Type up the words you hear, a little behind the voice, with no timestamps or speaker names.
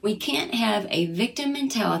We can't have a victim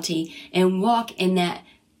mentality and walk in that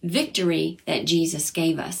victory that Jesus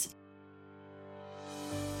gave us.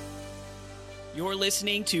 You're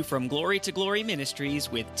listening to From Glory to Glory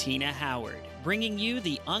Ministries with Tina Howard, bringing you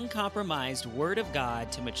the uncompromised Word of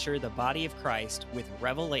God to mature the body of Christ with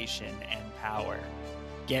revelation and power.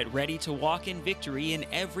 Get ready to walk in victory in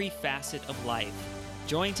every facet of life.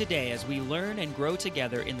 Join today as we learn and grow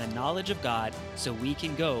together in the knowledge of God so we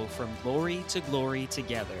can go from glory to glory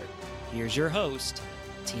together. Here's your host,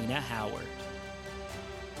 Tina Howard.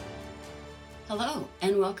 Hello,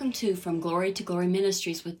 and welcome to From Glory to Glory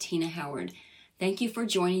Ministries with Tina Howard. Thank you for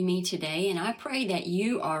joining me today, and I pray that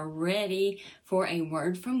you are ready for a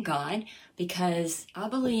word from God, because I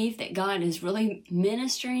believe that God is really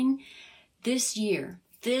ministering this year.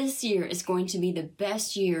 This year is going to be the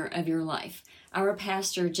best year of your life. Our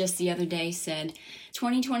pastor just the other day said,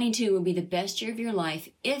 2022 will be the best year of your life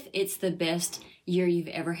if it's the best year you've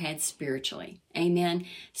ever had spiritually. Amen.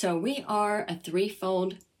 So we are a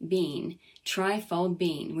threefold being, trifold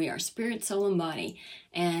being. We are spirit, soul, and body.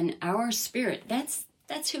 And our spirit, that's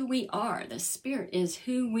who we are. The spirit is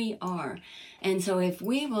who we are. And so if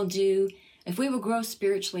we will grow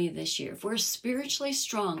spiritually this year, if we're spiritually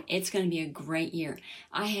strong, it's going to be a great year.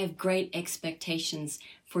 I have great expectations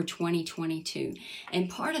for 2022. And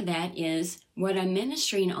part of that is what I'm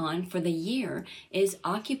ministering on for the year is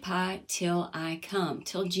occupy till I come,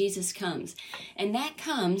 till Jesus comes. And that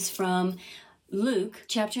comes from Luke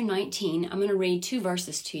chapter 19. I'm going to read 2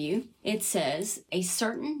 verses to you. It says, "A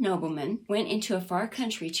certain nobleman went into a far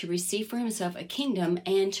country to receive for himself a kingdom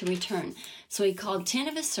and to return. So he called 10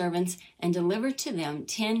 of his servants and delivered to them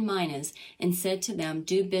 10 minas and said to them,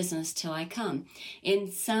 'Do business till I come.'" In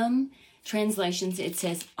some translations, it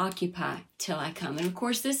says, "Occupy till I come." And of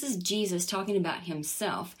course, this is Jesus talking about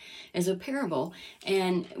himself as a parable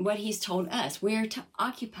and what he's told us. We are to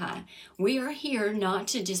occupy. We are here not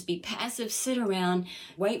to just be passive, sit around,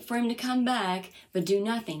 wait for him to come back, but do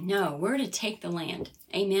nothing. No, we're to take the land.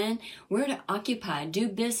 Amen. We're to occupy, do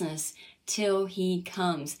business till he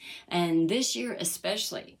comes. And this year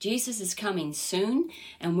especially, Jesus is coming soon,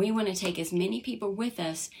 and we want to take as many people with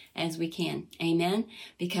us as we can. Amen.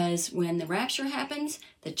 Because when the rapture happens,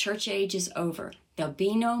 the church age is over. There'll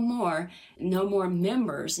be no more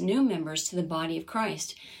members, new members to the body of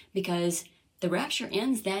Christ, because the rapture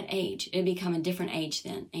ends that age. It'll become a different age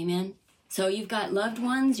then. Amen. So you've got loved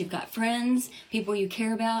ones, you've got friends, people you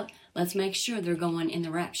care about. Let's make sure they're going in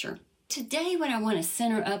the rapture. Today, what I want to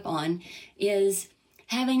center up on is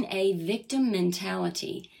having a victim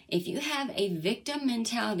mentality. If you have a victim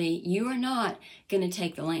mentality, you are not going to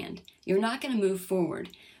take the land. You're not going to move forward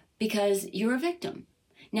because you're a victim.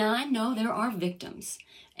 Now, I know there are victims,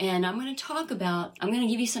 and I'm going to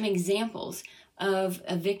give you some examples of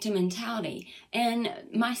a victim mentality. And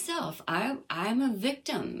myself, I'm a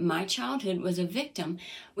victim. My childhood was a victim.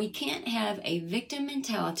 We can't have a victim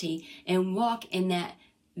mentality and walk in that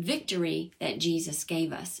victory that Jesus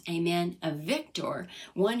gave us. Amen. A victor,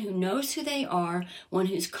 one who knows who they are, one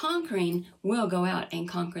who's conquering, will go out and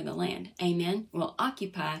conquer the land. Amen. Will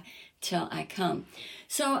occupy till I come.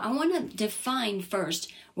 So I want to define first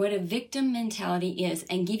what a victim mentality is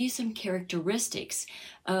and give you some characteristics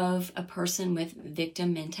of a person with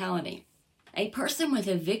victim mentality. A person with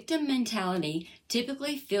a victim mentality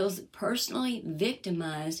typically feels personally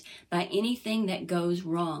victimized by anything that goes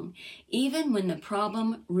wrong, even when the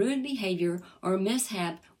problem, rude behavior, or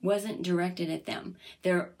mishap wasn't directed at them.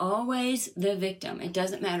 They're always the victim. It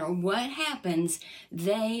doesn't matter what happens,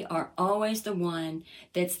 they are always the one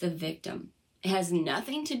that's the victim. It has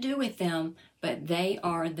nothing to do with them, but they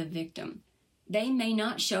are the victim. They may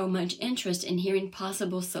not show much interest in hearing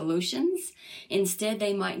possible solutions. Instead,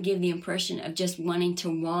 they might give the impression of just wanting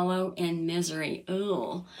to wallow in misery.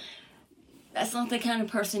 Ugh. That's not the kind of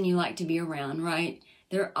person you like to be around, right?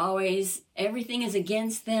 They're always, everything is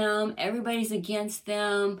against them. Everybody's against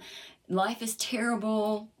them. Life is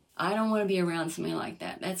terrible. I don't want to be around somebody like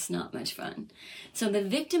that. That's not much fun. So the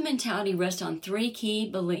victim mentality rests on 3 key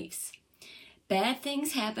beliefs. Bad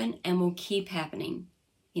things happen and will keep happening.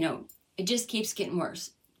 It just keeps getting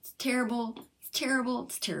worse. It's terrible, it's terrible,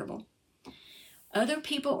 it's terrible. Other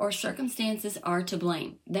people or circumstances are to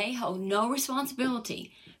blame. They hold no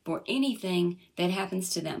responsibility for anything that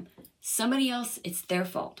happens to them. Somebody else, it's their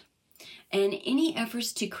fault. And any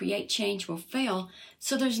efforts to create change will fail,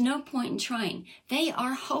 so there's no point in trying. They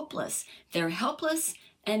are hopeless. They're helpless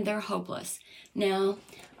and they're hopeless. Now,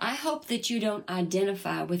 I hope that you don't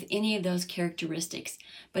identify with any of those characteristics.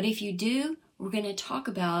 But if you do, we're going to talk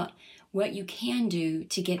about what you can do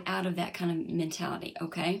to get out of that kind of mentality,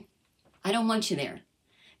 okay? I don't want you there.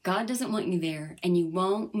 God doesn't want you there, and you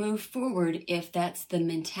won't move forward if that's the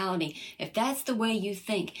mentality, if that's the way you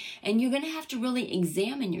think. And you're going to have to really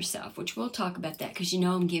examine yourself, which we'll talk about that because you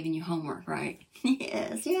know I'm giving you homework, right?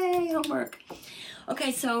 Yes, yay, homework.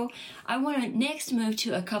 Okay, so I want to next move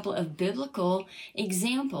to a couple of biblical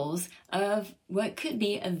examples of what could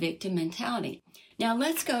be a victim mentality. Now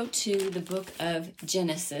let's go to the book of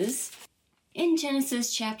Genesis. In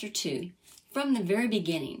Genesis chapter 2, from the very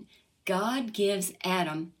beginning, God gives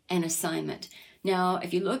Adam an assignment. Now,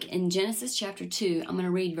 if you look in Genesis chapter 2, I'm going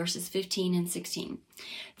to read verses 15 and 16.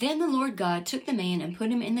 Then the Lord God took the man and put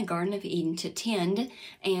him in the Garden of Eden to tend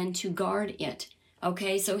and to guard it.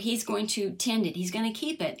 Okay, so he's going to tend it. He's going to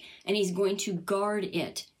keep it, and he's going to guard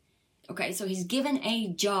it. Okay, so he's given a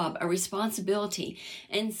job, a responsibility,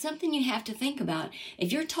 and something you have to think about.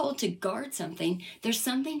 If you're told to guard something, there's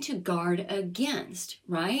something to guard against,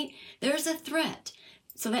 right? There's a threat.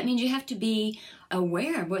 So that means you have to be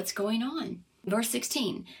aware of what's going on. Verse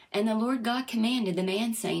 16, and the Lord God commanded the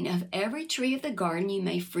man, saying, of every tree of the garden you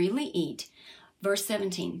may freely eat. Verse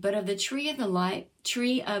 17, but of the tree of the life,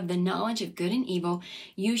 tree of the knowledge of good and evil,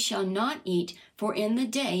 you shall not eat, for in the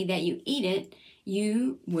day that you eat it,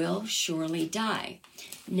 you will surely die.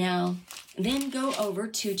 Now, then go over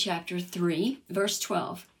to chapter 3, verse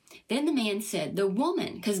 12. Then the man said, the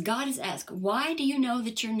woman, because God has asked, why do you know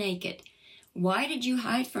that you're naked? Why did you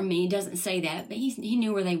hide from me? He doesn't say that, but he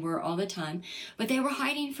knew where they were all the time. But they were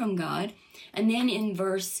hiding from God. And then in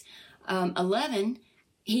verse 11,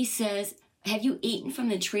 he says, have you eaten from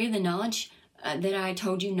the tree of the knowledge that I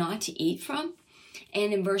told you not to eat from?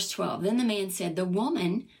 And in verse 12, then the man said, the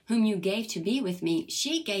woman whom you gave to be with me,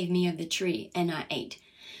 she gave me of the tree, and I ate.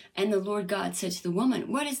 And the Lord God said to the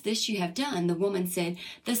woman, what is this you have done? The woman said,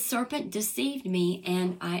 the serpent deceived me,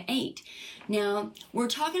 and I ate. Now, we're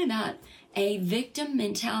talking about a victim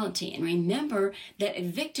mentality. And remember that a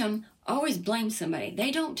victim always blames somebody. They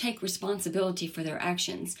don't take responsibility for their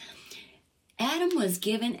actions. Adam was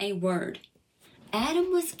given a word.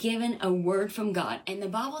 Adam was given a word from God. And the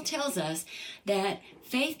Bible tells us that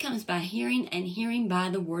faith comes by hearing, and hearing by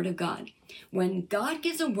the word of God. When God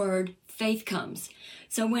gives a word, faith comes.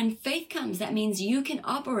 So when faith comes, that means you can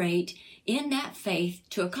operate in that faith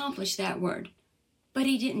to accomplish that word. But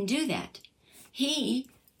he didn't do that. He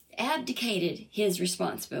abdicated his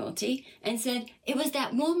responsibility and said, it was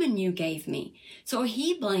that woman you gave me. So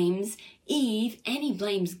he blames Eve and he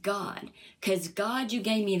blames God, because God, you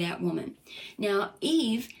gave me that woman. Now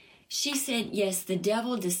Eve, she said, yes, the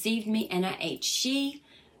devil deceived me and I ate. She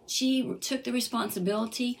took the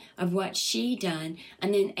responsibility of what she done,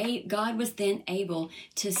 and then God was then able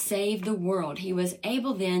to save the world. He was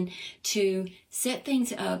able then to set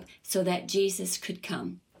things up so that Jesus could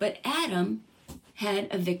come. But Adam had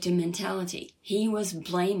a victim mentality. He was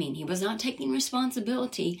blaming. He was not taking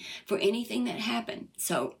responsibility for anything that happened.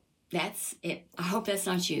 So that's it. I hope that's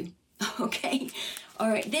not you. Okay? All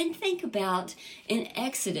right. Then think about in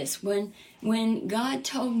Exodus when God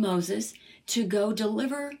told Moses to go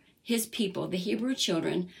deliver his people, the Hebrew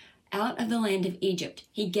children, out of the land of Egypt.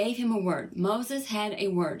 He gave him a word. Moses had a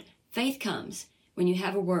word. Faith comes when you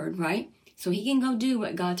have a word, right? So he can go do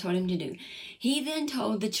what God told him to do. He then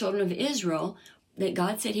told the children of Israel that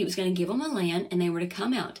God said he was going to give them a land and they were to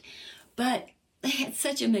come out. But they had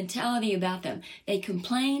such a mentality about them. They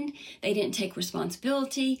complained. They didn't take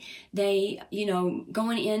responsibility. They,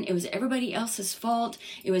 going in, it was everybody else's fault.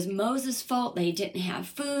 It was Moses' fault they didn't have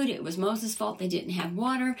food. It was Moses' fault they didn't have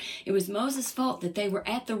water. It was Moses' fault that they were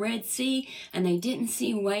at the Red Sea and they didn't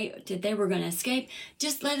see a way that they were going to escape.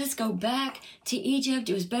 Just let us go back to Egypt.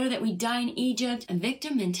 It was better that we die in Egypt. A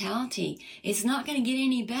victim mentality. It's not going to get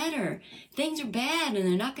any better. Things are bad and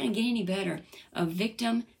they're not going to get any better. A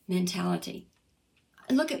victim mentality.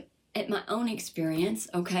 Look at my own experience,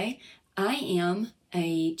 okay? I am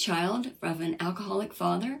a child of an alcoholic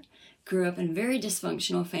father, grew up in a very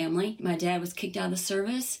dysfunctional family. My dad was kicked out of the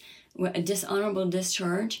service, a dishonorable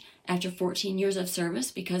discharge after 14 years of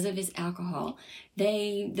service because of his alcohol.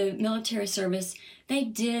 The military service,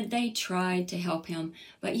 they tried to help him.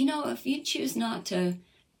 But if you choose not to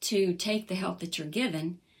take the help that you're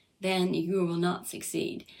given, then you will not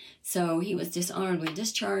succeed. So he was dishonorably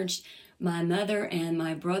discharged. My mother and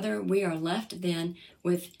my brother, we are left then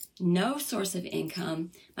with no source of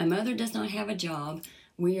income. My mother does not have a job.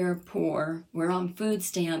 We are poor. We're on food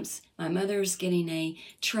stamps. My mother's getting a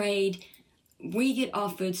trade. We get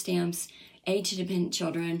off food stamps, age-dependent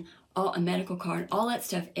children, a medical card, all that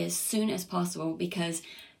stuff as soon as possible because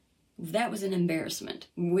that was an embarrassment.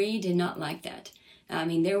 We did not like that. I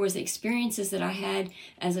mean, there was experiences that I had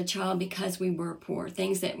as a child because we were poor,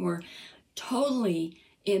 things that were totally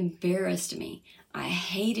embarrassed me. I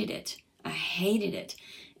hated it.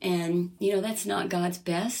 And, that's not God's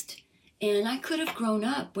best. And I could have grown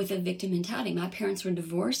up with a victim mentality. My parents were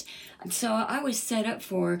divorced. So I was set up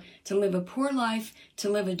to live a poor life, to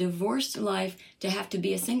live a divorced life, to have to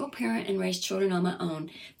be a single parent and raise children on my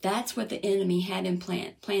own. That's what the enemy had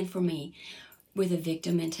planned for me, with a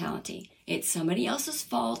victim mentality. It's somebody else's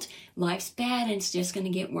fault. Life's bad and it's just going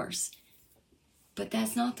to get worse. But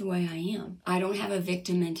that's not the way I am. I don't have a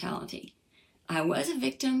victim mentality. I was a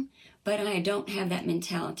victim, but I don't have that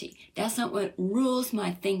mentality. That's not what rules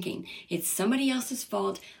my thinking. It's somebody else's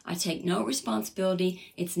fault. I take no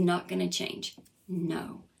responsibility. It's not going to change.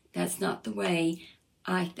 No, that's not the way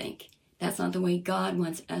I think. That's not the way God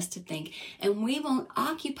wants us to think. And we won't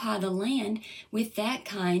occupy the land with that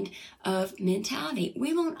kind of mentality.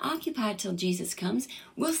 We won't occupy till Jesus comes.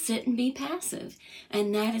 We'll sit and be passive.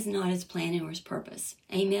 And that is not His plan or His purpose.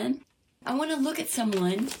 Amen? I want to look at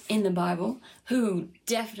someone in the Bible who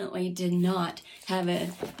definitely did not have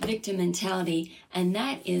a victim mentality, and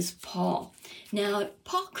that is Paul. Now,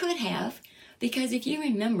 Paul could have, because if you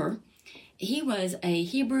remember, he was a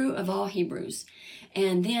Hebrew of all Hebrews.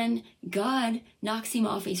 And then God knocks him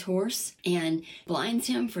off his horse and blinds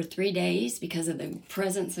him for 3 days because of the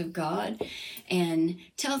presence of God, and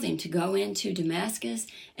tells him to go into Damascus,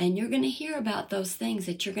 and you're going to hear about those things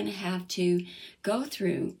that you're going to have to go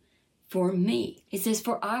through for me. It says,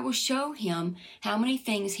 for I will show him how many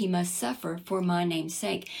things he must suffer for my name's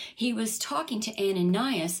sake. He was talking to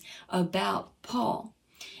Ananias about Paul.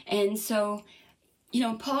 And so,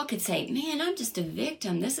 Paul could say, man, I'm just a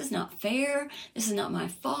victim. This is not fair. This is not my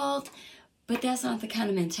fault. But that's not the kind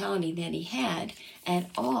of mentality that he had at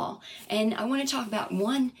all. And I want to talk about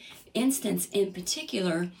one instance in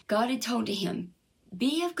particular. God had told to him,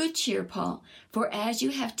 be of good cheer, Paul, for as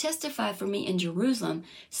you have testified for me in Jerusalem,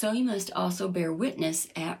 so you must also bear witness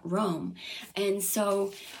at Rome. And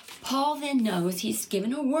so Paul then knows he's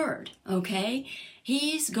given a word, okay?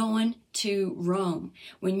 He's going to Rome.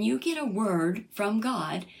 When you get a word from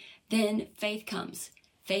God, then faith comes.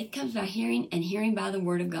 Faith comes by hearing, and hearing by the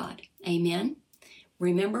word of God. Amen?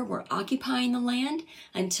 Remember, we're occupying the land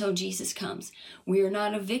until Jesus comes. We are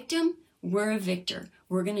not a victim. We're a victor.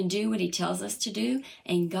 We're going to do what He tells us to do,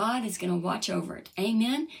 and God is going to watch over it.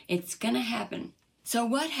 Amen? It's going to happen. So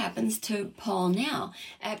what happens to Paul now?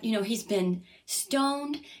 He's been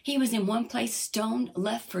stoned. He was in one place stoned,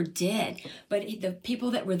 left for dead. But the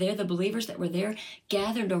people that were there, the believers that were there,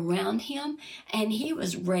 gathered around him, and he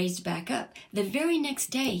was raised back up. The very next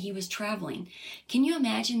day, he was traveling. Can you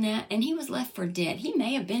imagine that? And he was left for dead. He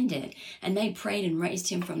may have been dead, and they prayed and raised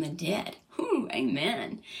him from the dead. Whew,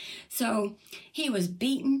 amen. So he was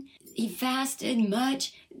beaten. He fasted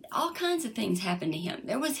much. All kinds of things happened to him.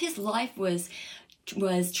 His life was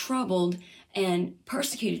troubled and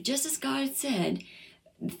persecuted, just as God had said,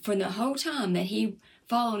 for the whole time that he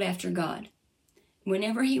followed after God.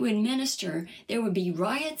 Whenever he would minister, there would be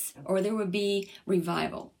riots or there would be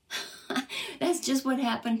revival. That's just what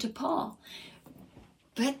happened to Paul.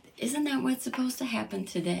 But isn't that what's supposed to happen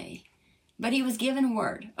today? But he was given a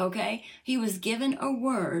word, okay? He was given a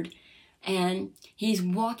word, and he's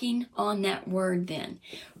walking on that word then.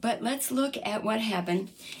 But let's look at what happened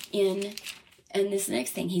in this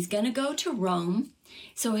next thing. He's going to go to Rome.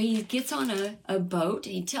 So he gets on a boat.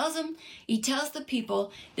 He tells the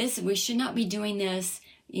people, we should not be doing this.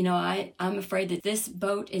 I'm afraid that this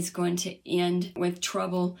boat is going to end with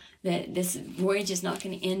trouble, that this voyage is not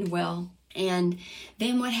going to end well. And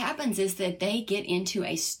then what happens is that they get into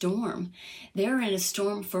a storm. They're in a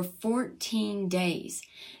storm for 14 days.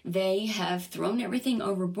 They have thrown everything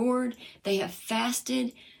overboard. They have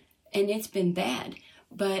fasted, and it's been bad.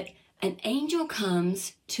 But an angel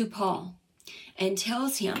comes to Paul and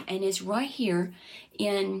tells him, and it's right here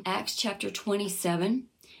in Acts chapter 27,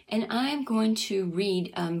 and I'm going to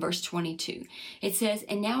read verse 22. It says,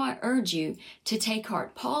 and now I urge you to take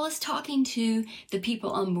heart. Paul is talking to the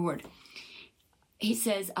people on board. He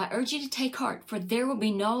says, I urge you to take heart, for there will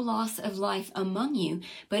be no loss of life among you,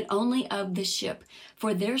 but only of the ship.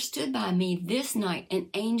 For there stood by me this night an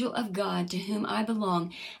angel of God to whom I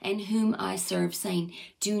belong and whom I serve, saying,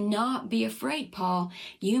 do not be afraid, Paul.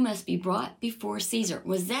 You must be brought before Caesar.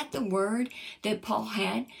 Was that the word that Paul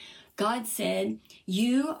had? God said,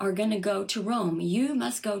 you are going to go to Rome. You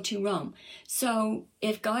must go to Rome. So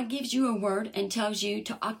if God gives you a word and tells you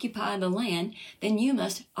to occupy the land, then you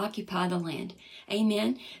must occupy the land.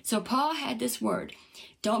 Amen. So Paul had this word.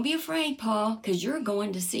 Don't be afraid, Paul, because you're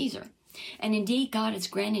going to Caesar. And indeed, God has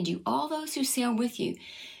granted you all those who sail with you.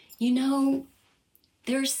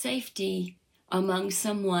 There's safety among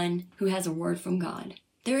someone who has a word from God.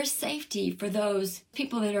 There is safety for those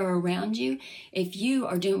people that are around you. If you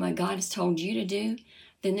are doing what God has told you to do,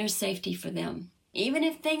 then there's safety for them. Even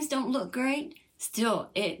if things don't look great, still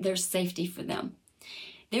there's safety for them.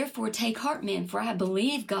 Therefore, take heart, men, for I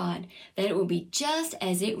believe God that it will be just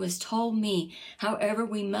as it was told me. However,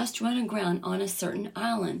 we must run aground on a certain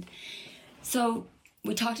island. So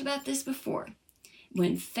we talked about this before.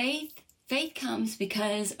 When faith comes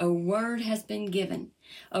because a word has been given.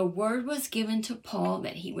 A word was given to Paul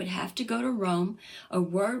that he would have to go to Rome. A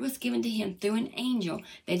word was given to him through an angel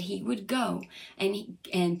that he would go.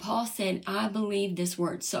 And Paul said, I believe this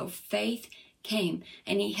word. So faith came,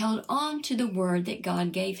 and he held on to the word that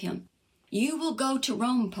God gave him. You will go to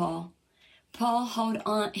Rome, Paul. Paul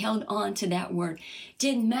held on to that word.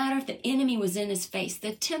 Didn't matter if the enemy was in his face,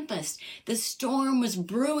 the tempest, the storm was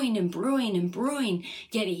brewing and brewing and brewing,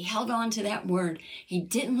 yet he held on to that word. He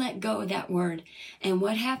didn't let go of that word. And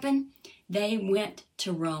what happened? They went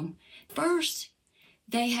to Rome. First,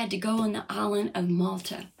 they had to go on the island of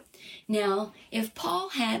Malta. Now, if Paul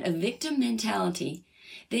had a victim mentality,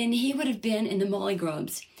 then he would have been in the molly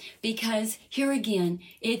grubs, because here again,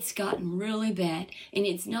 it's gotten really bad and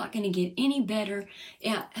it's not going to get any better.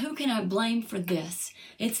 Who can I blame for this?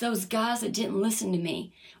 It's those guys that didn't listen to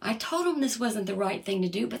me. I told them this wasn't the right thing to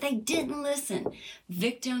do, but they didn't listen.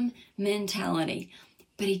 Victim mentality.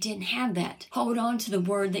 But he didn't have that. Hold on to the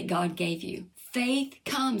word that God gave you. Faith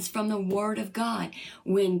comes from the word of God.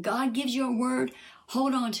 When God gives you a word,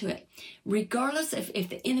 hold on to it. Regardless if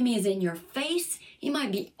the enemy is in your face, he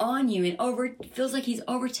might be on you and feels like he's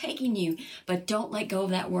overtaking you. But don't let go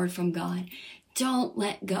of that word from God. Don't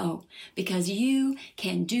let go, because you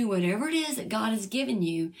can do whatever it is that God has given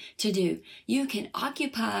you to do. You can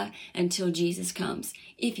occupy until Jesus comes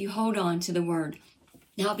if you hold on to the word.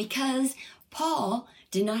 Now, because Paul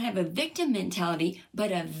did not have a victim mentality,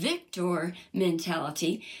 but a victor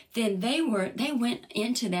mentality, then they went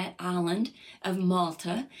into that island of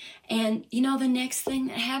Malta. And you know the next thing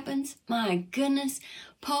that happens? My goodness,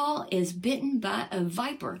 Paul is bitten by a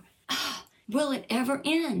viper. Will it ever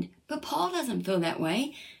end? But Paul doesn't feel that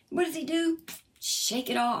way. What does he do? Shake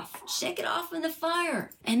it off. Shake it off in the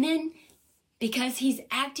fire. And then, because he's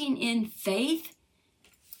acting in faith,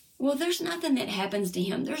 well, there's nothing that happens to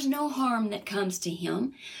him. There's no harm that comes to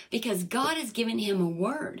him, because God has given him a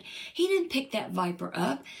word. He didn't pick that viper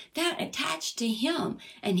up. That attached to him,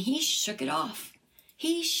 and he shook it off.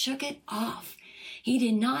 He shook it off. He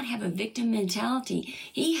did not have a victim mentality.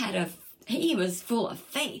 He was full of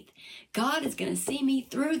faith. God is going to see me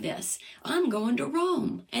through this. I'm going to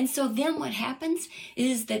Rome. And so then what happens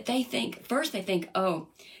is that they think, oh,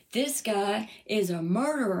 this guy is a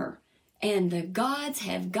murderer, and the gods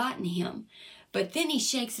have gotten him. But then he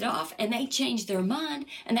shakes it off, and they change their mind,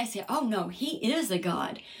 and they say, oh no, he is a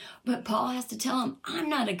god. But Paul has to tell them, I'm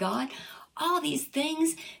not a god. All these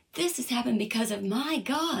things, this has happened because of my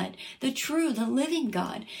God, the true, the living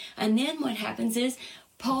God. And then what happens is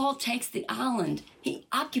Paul takes the island. He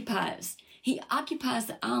occupies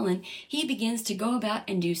the island. He begins to go about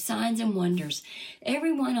and do signs and wonders.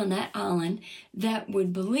 Everyone on that island that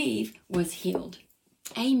would believe was healed.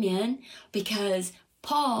 Amen. Because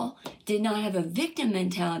Paul did not have a victim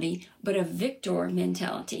mentality, but a victor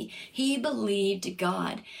mentality. He believed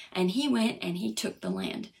God, and he went and he took the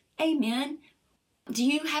land. Amen. Do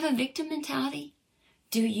you have a victim mentality?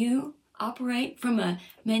 Do you operate from a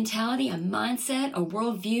mentality, a mindset, a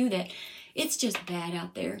worldview that it's just bad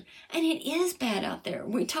out there? And it is bad out there.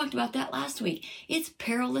 We talked about that last week. It's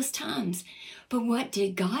perilous times. But what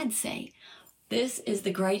did God say? This is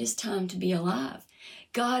the greatest time to be alive.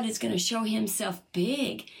 God is going to show himself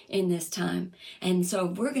big in this time. And so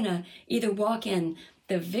we're going to either walk in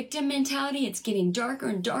the victim mentality, it's getting darker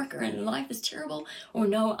and darker and life is terrible, or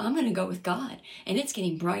no, I'm going to go with God and it's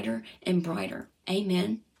getting brighter and brighter.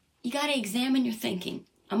 Amen. You got to examine your thinking.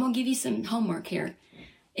 I'm going to give you some homework here.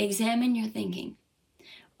 Examine your thinking.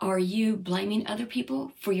 Are you blaming other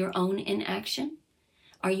people for your own inaction?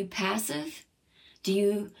 Are you passive?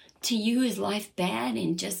 To you, is life bad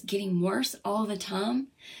and just getting worse all the time?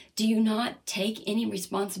 Do you not take any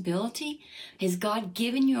responsibility? Has God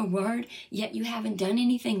given you a word, yet you haven't done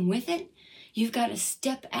anything with it? You've got to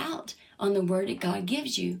step out on the word that God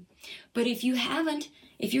gives you. But if you haven't,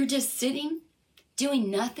 if you're just sitting,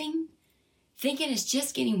 doing nothing, thinking it's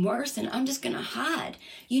just getting worse and I'm just going to hide.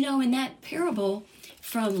 You know, in that parable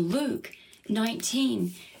from Luke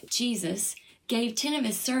 19, Jesus gave 10 of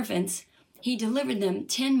his servants, he delivered them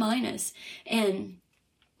 10 minas, and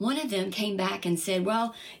one of them came back and said,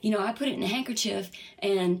 well, I put it in a handkerchief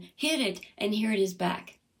and hid it, and here it is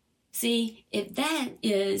back. See, if that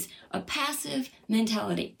is a passive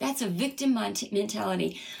mentality, that's a victim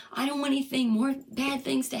mentality. I don't want anything more bad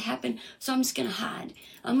things to happen, so I'm just going to hide.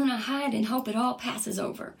 I'm going to hide and hope it all passes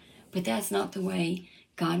over. But that's not the way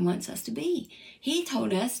God wants us to be. He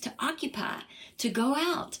told us to occupy, to go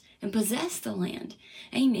out and possess the land.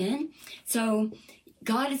 Amen. So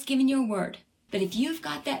God has given you a word. But if you've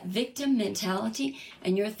got that victim mentality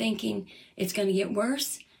and you're thinking it's going to get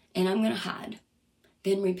worse and I'm going to hide,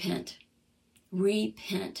 then repent.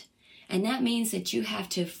 Repent. And that means that you have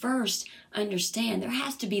to first understand there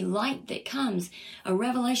has to be light that comes, a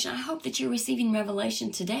revelation. I hope that you're receiving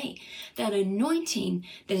revelation today. That anointing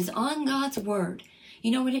that is on God's word. You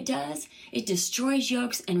know what it does? It destroys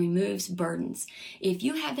yokes and removes burdens. If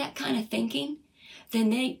you have that kind of thinking,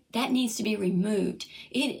 then that needs to be removed.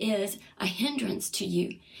 It is a hindrance to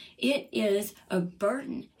you. It is a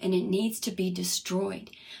burden, and it needs to be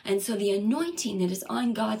destroyed. And so the anointing that is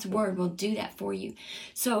on God's word will do that for you.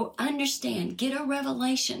 So understand, get a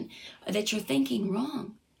revelation that you're thinking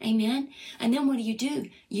wrong. Amen. And then what do?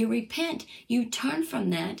 You repent. You turn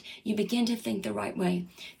from that. You begin to think the right way.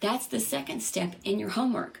 That's the second step in your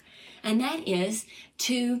homework. And that is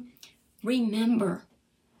to remember,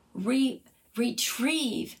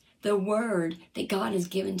 retrieve the word that God has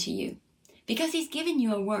given to you. Because he's given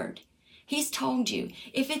you a word. He's told you.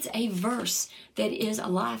 If it's a verse that is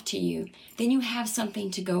alive to you, then you have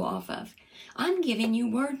something to go off of. I'm giving you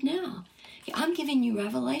word now. I'm giving you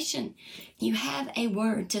revelation. You have a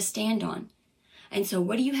word to stand on. And so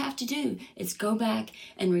what do you have to do? It's go back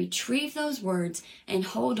and retrieve those words and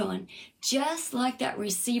hold on. Just like that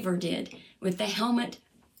receiver did with the helmet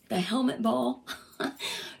ball.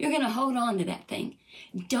 You're going to hold on to that thing.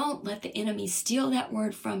 Don't let the enemy steal that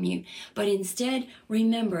word from you, but instead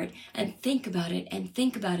remember it and think about it and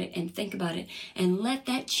think about it and think about it and let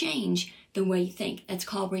that change the way you think. That's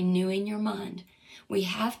called renewing your mind. We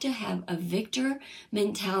have to have a victor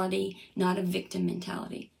mentality, not a victim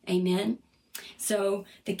mentality. Amen? So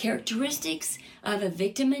the characteristics of a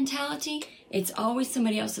victim mentality, it's always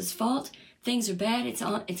somebody else's fault. Things are bad. It's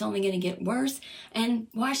only going to get worse. And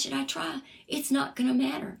why should I try? It's not going to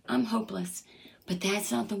matter. I'm hopeless. But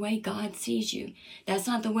that's not the way God sees you. That's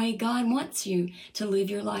not the way God wants you to live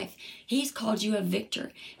your life. He's called you a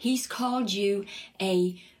victor. He's called you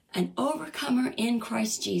an overcomer in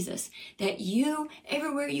Christ Jesus. That you,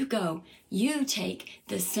 everywhere you go, you take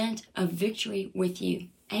the scent of victory with you.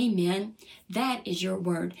 Amen. That is your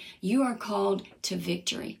word. You are called to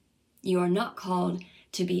victory. You are not called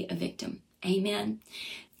to be a victim. Amen.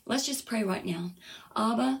 Let's just pray right now.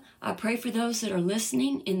 Abba, I pray for those that are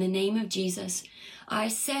listening in the name of Jesus. I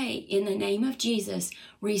say in the name of Jesus,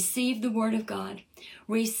 receive the word of God.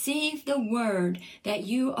 Receive the word that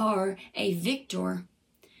you are a victor,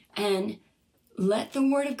 and let the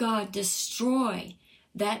word of God destroy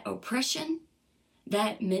that oppression,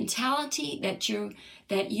 that mentality that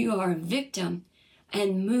you are a victim,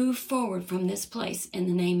 and move forward from this place in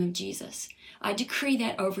the name of Jesus. I decree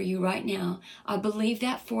that over you right now. I believe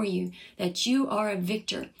that for you, that you are a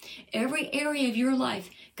victor. Every area of your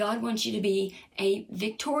life, God wants you to be a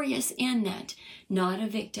victorious in that, not a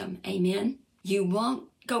victim. Amen. You won't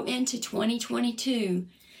go into 2022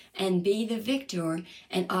 and be the victor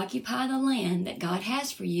and occupy the land that God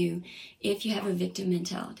has for you if you have a victim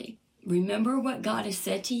mentality. Remember what God has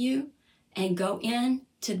said to you and go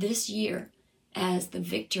into this year as the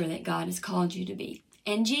victor that God has called you to be.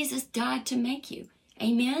 And Jesus died to make you.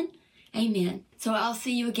 Amen? Amen. So I'll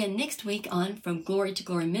see you again next week on From Glory to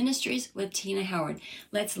Glory Ministries with Tina Howard.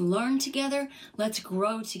 Let's learn together. Let's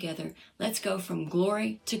grow together. Let's go from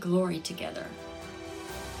glory to glory together.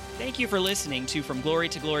 Thank you for listening to From Glory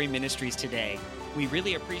to Glory Ministries today. We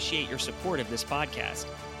really appreciate your support of this podcast.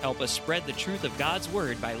 Help us spread the truth of God's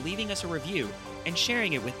Word by leaving us a review and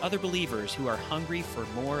sharing it with other believers who are hungry for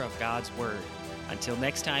more of God's Word. Until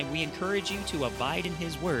next time, we encourage you to abide in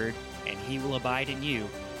His Word, and He will abide in you,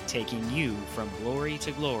 taking you from glory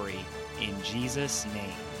to glory, in Jesus'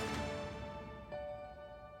 name.